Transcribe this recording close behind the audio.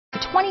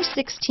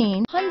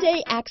2016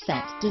 Hyundai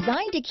Accent.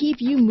 Designed to keep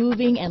you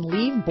moving and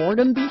leave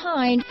boredom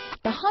behind,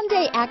 the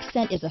Hyundai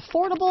Accent is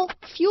affordable,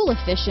 fuel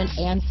efficient,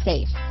 and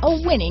safe. A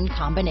winning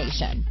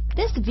combination.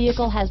 This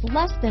vehicle has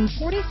less than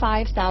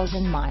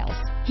 45,000 miles.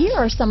 Here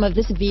are some of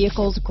this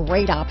vehicle's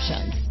great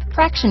options: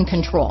 traction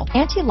control,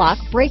 anti-lock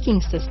braking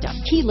system,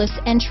 keyless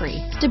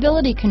entry,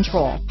 stability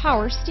control,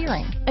 power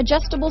steering,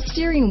 adjustable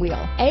steering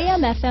wheel,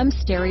 AM/FM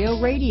stereo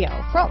radio,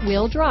 front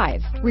wheel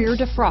drive, rear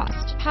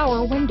defrost,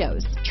 power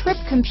windows, trip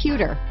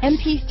computer,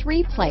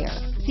 MP3 player,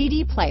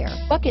 CD player,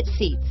 bucket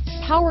seats,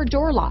 power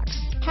door locks,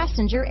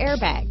 passenger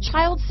airbag,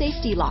 child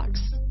safety locks,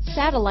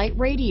 satellite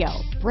radio,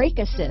 brake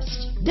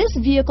assist. This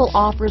vehicle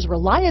offers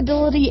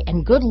reliability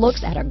and good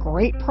looks at a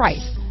great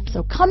price.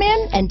 So come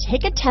in and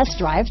take a test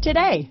drive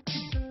today.